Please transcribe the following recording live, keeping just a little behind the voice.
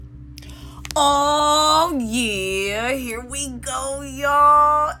Oh, yeah, here we go,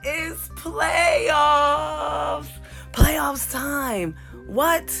 y'all. It's playoffs. Playoffs time.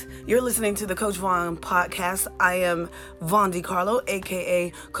 What? You're listening to the Coach Vaughn podcast. I am Vaughn DiCarlo,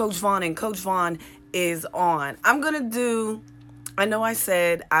 aka Coach Vaughn, and Coach Vaughn is on. I know I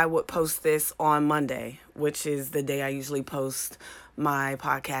said I would post this on Monday, which is the day I usually post my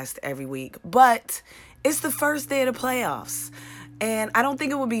podcast every week, but it's the first day of the playoffs. And I don't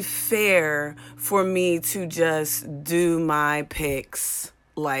think it would be fair for me to just do my picks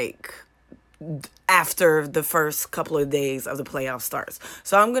like after the first couple of days of the playoff starts.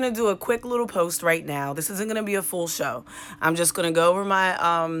 So I'm going to do a quick little post right now. This isn't going to be a full show. I'm just going to go over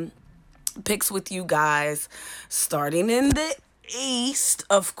my picks with you guys, starting in the East,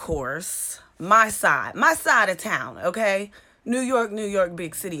 of course. My side of town, okay? New York,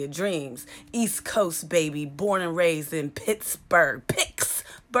 big city of dreams. East Coast, baby. Born and raised in Pittsburgh. Pix,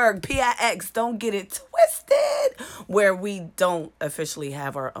 don't get it twisted. Where we don't officially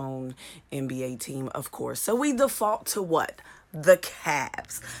have our own NBA team, of course. So we default to what? The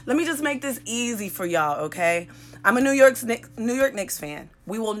Cavs. Let me just make this easy for y'all, okay? I'm a New York Knicks fan.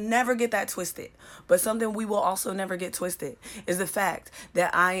 We will never get that twisted. But something we will also never get twisted is the fact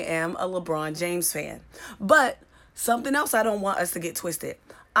that I am a LeBron James fan. But something else I don't want us to get twisted.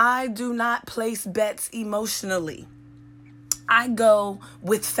 I do not place bets emotionally. I go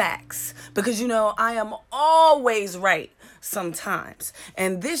with facts because, I am always right sometimes.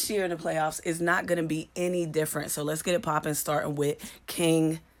 And this year in the playoffs is not going to be any different. So let's get it popping, starting with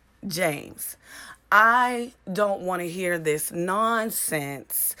King James. I don't want to hear this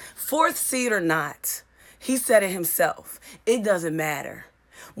nonsense. Fourth seed or not, he said it himself. It doesn't matter.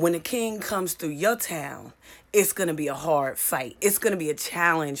 When the king comes through your town, it's going to be a hard fight. It's going to be a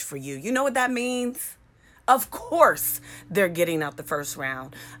challenge for you. You know what that means? Of course, they're getting out the first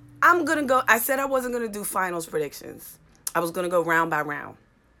round. I said I wasn't going to do finals predictions. I was going to go round by round.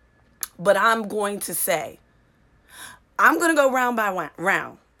 But I'm going to go round by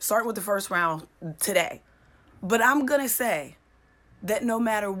round, starting with the first round today. But I'm going to say that no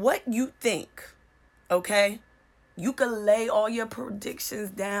matter what you think, okay, you can lay all your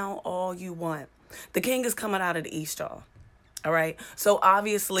predictions down all you want. The king is coming out of the East, y'all. All right. So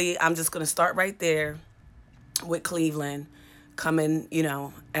obviously, I'm just going to start right there with Cleveland coming,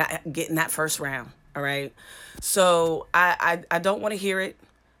 getting that first round. All right. So I don't want to hear it.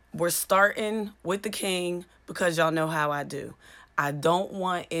 We're starting with the king because y'all know how I do. I don't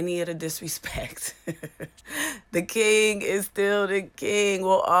want any of the disrespect. The king is still the king,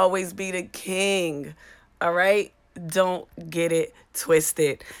 will always be the king. All right? Don't get it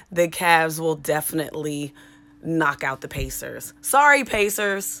twisted. The Cavs will definitely knock out the Pacers. Sorry,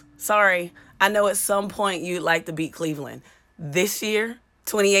 Pacers. Sorry. I know at some point you'd like to beat Cleveland. This year,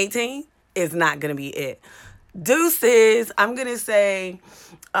 2018, is not going to be it. Deuces, I'm going to say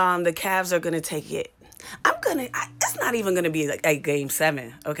the Cavs are going to take it. It's not even going to be like a game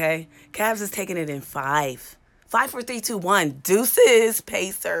 7, okay? Cavs is taking it in 5. 5, 4, 3, 2, 1. Deuces,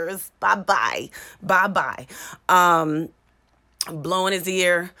 Pacers. Bye-bye. Bye-bye. Blowing his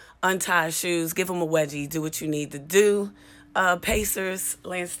ear, untie his shoes, give him a wedgie, do what you need to do. Pacers,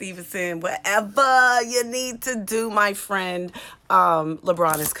 Lance Stevenson, whatever you need to do, my friend.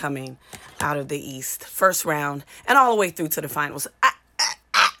 LeBron is coming out of the East. First round and all the way through to the finals.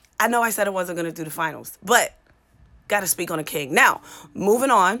 I know I said I wasn't going to do the finals, but got to speak on a king. Now, moving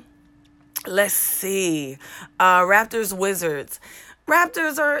on. Let's see. Raptors, Wizards.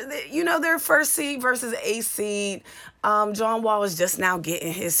 Raptors are, they're first seed versus 8th seed. John Wall is just now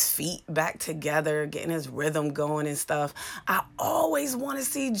getting his feet back together, getting his rhythm going and stuff. I always want to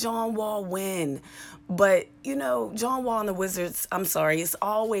see John Wall win. But, John Wall and the Wizards, I'm sorry, it's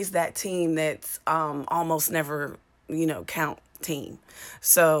always that team that's almost never, count team.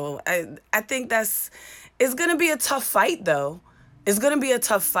 So I think it's going to be a tough fight, though. It's going to be a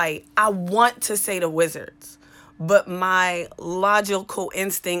tough fight. I want to say the Wizards, but my logical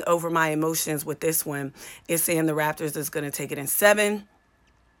instinct over my emotions with this one is saying the Raptors is going to take it in 7.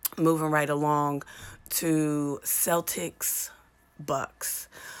 Moving right along to Celtics, Bucks.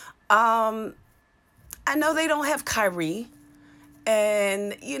 I know they don't have Kyrie,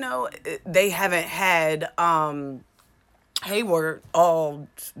 and, they haven't had Hayward all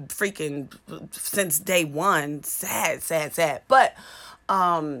freaking since day one. Sad. But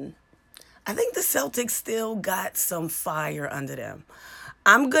I think the Celtics still got some fire under them.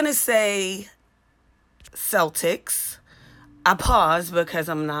 I'm going to say Celtics. I pause because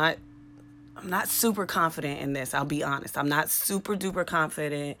I'm not super confident in this. I'll be honest. I'm not super duper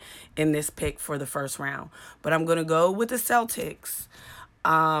confident in this pick for the first round. But I'm going to go with the Celtics.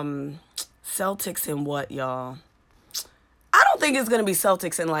 Celtics in what, y'all? I don't think it's going to be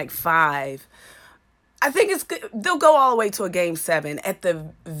Celtics in like 5. I think they'll go all the way to a game 7. At the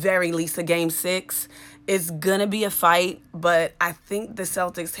very least, a game 6. It's gonna be a fight, but I think the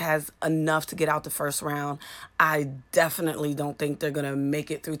Celtics has enough to get out the first round. I definitely don't think they're gonna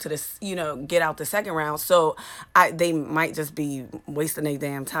make it through to this, get out the second round. So they might just be wasting their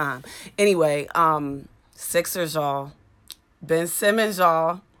damn time. Anyway, Sixers, y'all. Ben Simmons,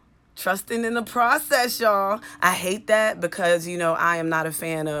 y'all. Trusting in the process, y'all. I hate that because, I am not a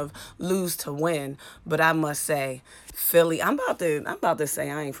fan of lose to win. But I must say, Philly, I'm about to say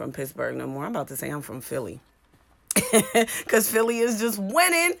I ain't from Pittsburgh no more. I'm about to say I'm from Philly. Because Philly is just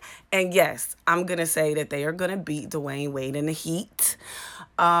winning. And yes, I'm going to say that they are going to beat Dwayne Wade in the Heat.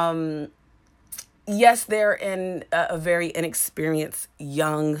 Yes, they're in a very inexperienced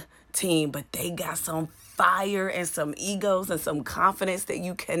young team, but they got some fire and some egos and some confidence that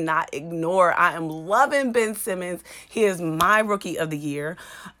you cannot ignore. I am loving Ben Simmons. He is my rookie of the year.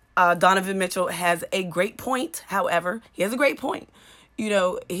 Donovan Mitchell has a great point. However, he has a great point.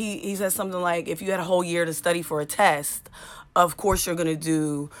 He says something like, if you had a whole year to study for a test, of course you're going to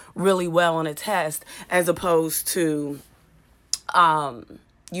do really well on a test, as opposed to,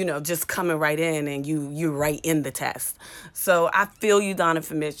 just coming right in and you're right in the test. So I feel you,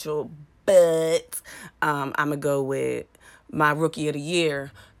 Donovan Mitchell, but I'm going to go with my rookie of the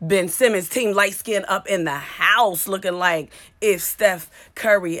year, Ben Simmons. Team light skin up in the house, looking like if Steph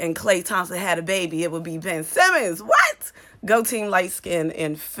Curry and Klay Thompson had a baby, it would be Ben Simmons. What? Go team light skin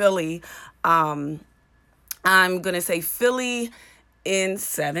in Philly. I'm going to say Philly in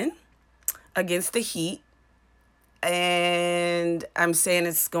 7 against the Heat. And I'm saying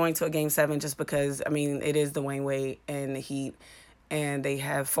it's going to a game 7 just because, it is Dwayne Wade and the Heat, and they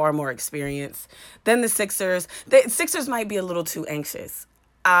have far more experience than the Sixers. The Sixers might be a little too anxious.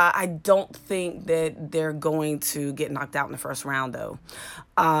 I don't think that they're going to get knocked out in the first round, though.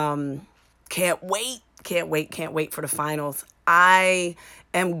 Can't wait for the finals. I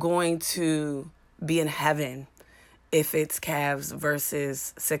am going to be in heaven if it's Cavs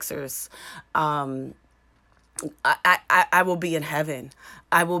versus Sixers. I will be in heaven.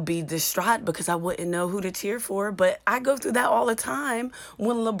 I will be distraught because I wouldn't know who to cheer for. But I go through that all the time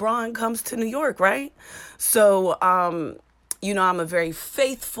when LeBron comes to New York, right? So, I'm a very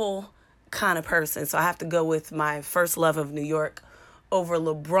faithful kind of person. So I have to go with my first love of New York over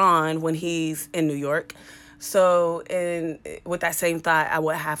LeBron when he's in New York. So with that same thought, I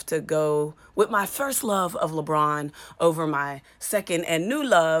would have to go with my first love of LeBron over my second and new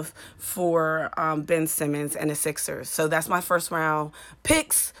love for Ben Simmons and the Sixers. So that's my first round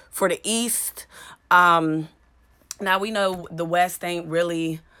picks for the East. Now we know the West ain't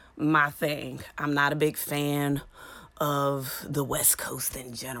really my thing. I'm not a big fan of the West Coast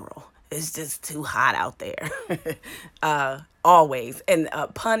in general. It's just too hot out there. Always. And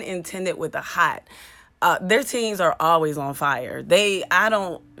pun intended with the hot. Their teams are always on fire. The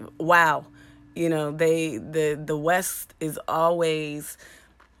West is always,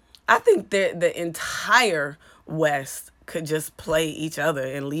 I think the entire West could just play each other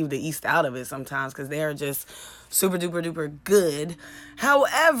and leave the East out of it sometimes because they're just super duper duper good.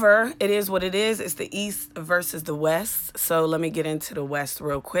 However, it is what it is. It's the East versus the West. So let me get into the West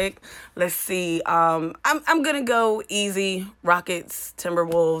real quick. Let's see. I'm gonna go easy. Rockets,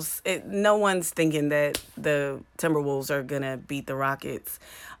 Timberwolves. No one's thinking that the Timberwolves are gonna beat the Rockets.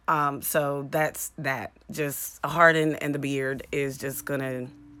 So that's that. Just Harden and the beard is just gonna.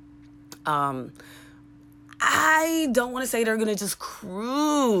 I don't want to say they're gonna just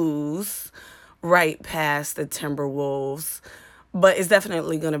cruise right past the Timberwolves, but it's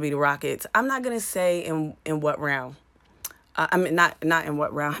definitely going to be the Rockets. I'm not going to say in what round. Not in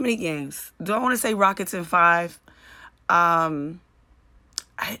what round. How many games? Do I want to say Rockets in 5? I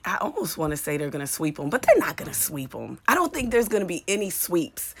almost want to say they're going to sweep them, but they're not going to sweep them. I don't think there's going to be any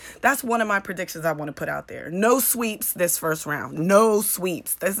sweeps. That's one of my predictions I want to put out there. No sweeps this first round. No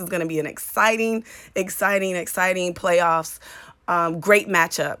sweeps. This is going to be an exciting playoffs. Great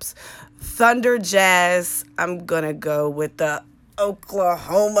matchups. Thunder Jazz. I'm going to go with the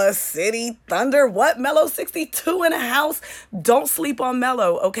Oklahoma City Thunder. What? Melo 62 in the house? Don't sleep on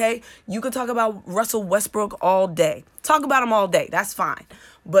Melo, okay? You could talk about Russell Westbrook all day. Talk about him all day. That's fine.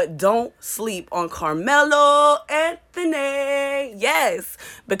 But don't sleep on Carmelo Anthony. Yes.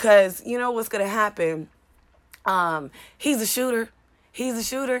 Because you know what's going to happen? He's a shooter.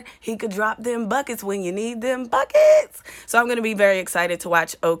 He could drop them buckets when you need them buckets. So I'm going to be very excited to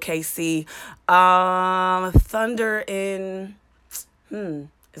watch OKC. Thunder in...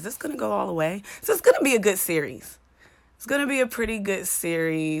 Is this going to go all the way? So it's going to be a good series. It's going to be a pretty good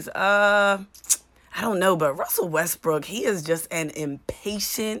series. I don't know, but Russell Westbrook, he is just an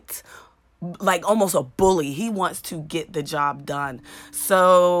impatient, like almost a bully. He wants to get the job done.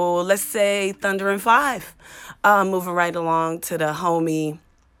 So let's say Thunder in 5. Moving right along to the homie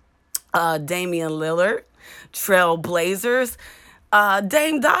Damian Lillard, Trail Blazers,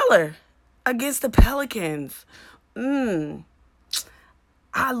 Dame Dollar against the Pelicans.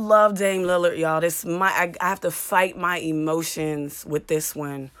 I love Dame Lillard, y'all. I have to fight my emotions with this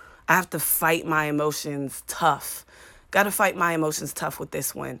one. I have to fight my emotions tough. Got to fight my emotions tough with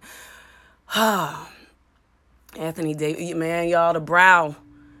this one. Anthony Davis, man, y'all, the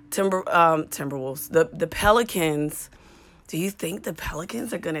Timberwolves, the Pelicans. Do you think the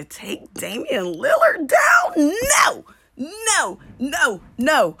Pelicans are going to take Damian Lillard down? No.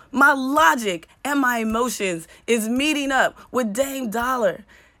 My logic and my emotions is meeting up with Dame Dollar.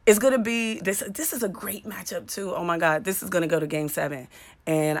 It's going to be, this is a great matchup too. Oh my God, this is going to go to Game 7.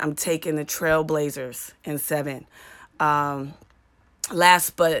 And I'm taking the Trail Blazers in 7.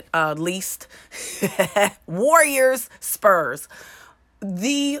 Last but least, Warriors Spurs.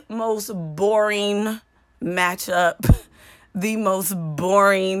 The most boring matchup, the most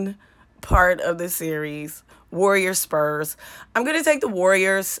boring part of the series. Warriors Spurs. I'm going to take the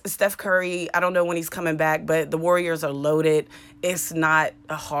Warriors. Steph Curry, I don't know when he's coming back, but the Warriors are loaded. It's not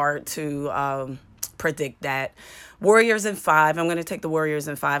hard to predict that. Warriors in 5. I'm going to take the Warriors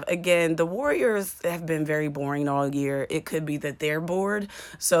in 5. Again, the Warriors have been very boring all year. It could be that they're bored.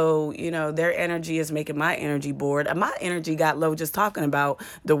 So, their energy is making my energy bored. And my energy got low just talking about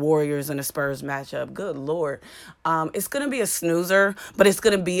the Warriors and the Spurs matchup. Good Lord. It's going to be a snoozer, but it's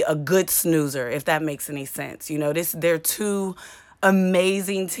going to be a good snoozer, if that makes any sense. They're two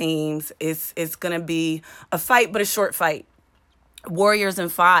amazing teams. It's going to be a fight, but a short fight. Warriors in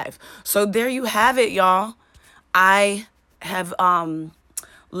 5. So there you have it, y'all. I have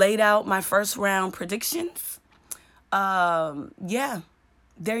laid out my first round predictions. Yeah,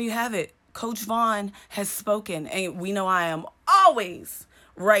 there you have it. Coach Vaughn has spoken, and we know I am always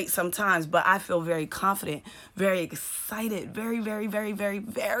right sometimes, but I feel very confident, very excited, very, very, very, very,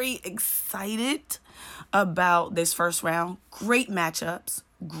 very excited about this first round. Great matchups,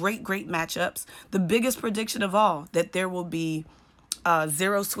 great matchups. The biggest prediction of all, that there will be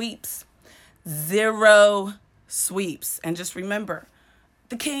 0 sweeps. 0 sweeps. And just remember,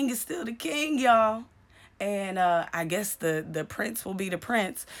 the king is still the king, y'all. And I guess the prince will be the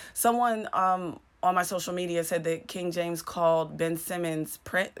prince. Someone on my social media said that King James called Ben Simmons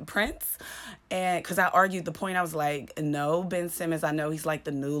Prince. And because I argued the point, I was like, no, Ben Simmons, I know he's like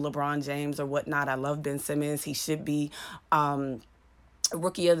the new LeBron James or whatnot. I love Ben Simmons. He should be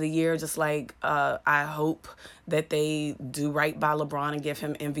Rookie of the Year, just like I hope that they do right by LeBron and give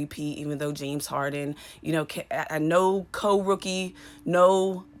him MVP, even though James Harden, I know co-rookie,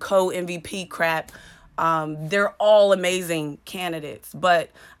 no co-MVP crap. They're all amazing candidates, but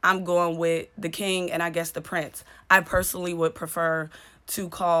I'm going with the king and I guess the prince. I personally would prefer to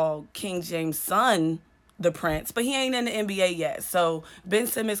call King James' son the prince, but he ain't in the NBA yet. So Ben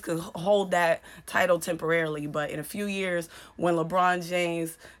Simmons could hold that title temporarily, but in a few years when LeBron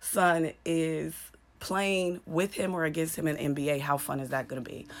James' son is playing with him or against him in the NBA, how fun is that going to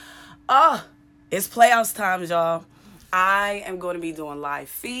be? It's playoffs time, y'all. I am going to be doing live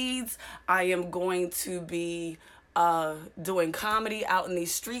feeds. I am going to be doing comedy out in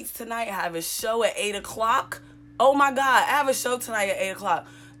these streets tonight. I have a show at 8 o'clock. Oh my God, I have a show tonight at 8 o'clock.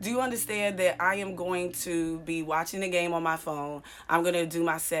 Do you understand that I am going to be watching the game on my phone? I'm going to do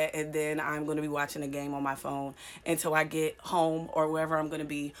my set, and then I'm going to be watching the game on my phone until I get home or wherever I'm going to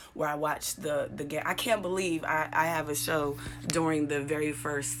be where I watch the game. I can't believe I have a show during the very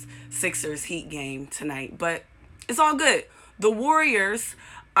first Sixers Heat game tonight, but it's all good. The Warriors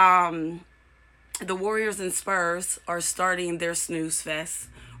and Spurs are starting their snooze fest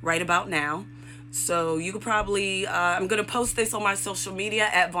right about now. So you could probably, I'm going to post this on my social media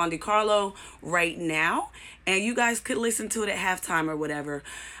at Von DiCarlo right now. And you guys could listen to it at halftime or whatever.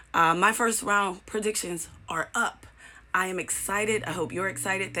 My first round predictions are up. I am excited. I hope you're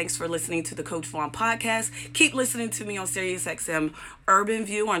excited. Thanks for listening to the Coach Vaughn podcast. Keep listening to me on SiriusXM Urban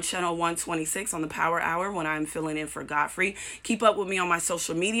View on channel 126 on the Power Hour when I'm filling in for Godfrey. Keep up with me on my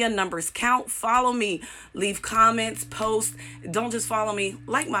social media. Numbers count. Follow me. Leave comments. Post. Don't just follow me.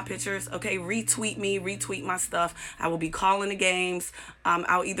 Like my pictures. Okay. Retweet me. Retweet my stuff. I will be calling the games.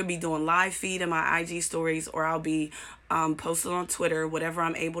 I'll either be doing live feed in my IG stories or I'll be posted on Twitter, whatever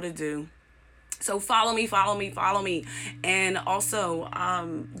I'm able to do. So follow me. And also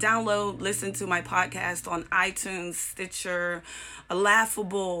download, listen to my podcast on iTunes, Stitcher,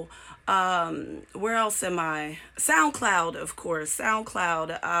 Laughable. Where else am I? SoundCloud, of course.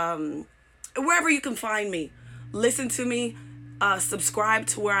 SoundCloud. Wherever you can find me. Listen to me. Subscribe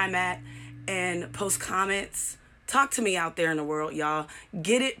to where I'm at and post comments. Talk to me out there in the world, y'all.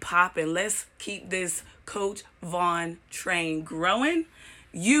 Get it popping. Let's keep this Coach Vaughn train growing.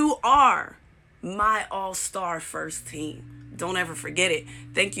 You are my all-star first team. Don't ever forget it.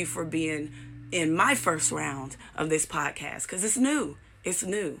 Thank you for being in my first round of this podcast, because it's new. It's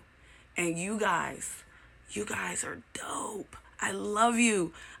new. And you guys are dope. I love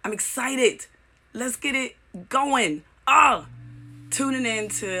you. I'm excited. Let's get it going. Tuning in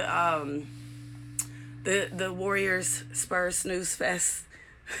to the Warriors Spurs Snooze Fest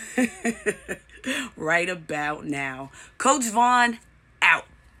right about now. Coach Vaughn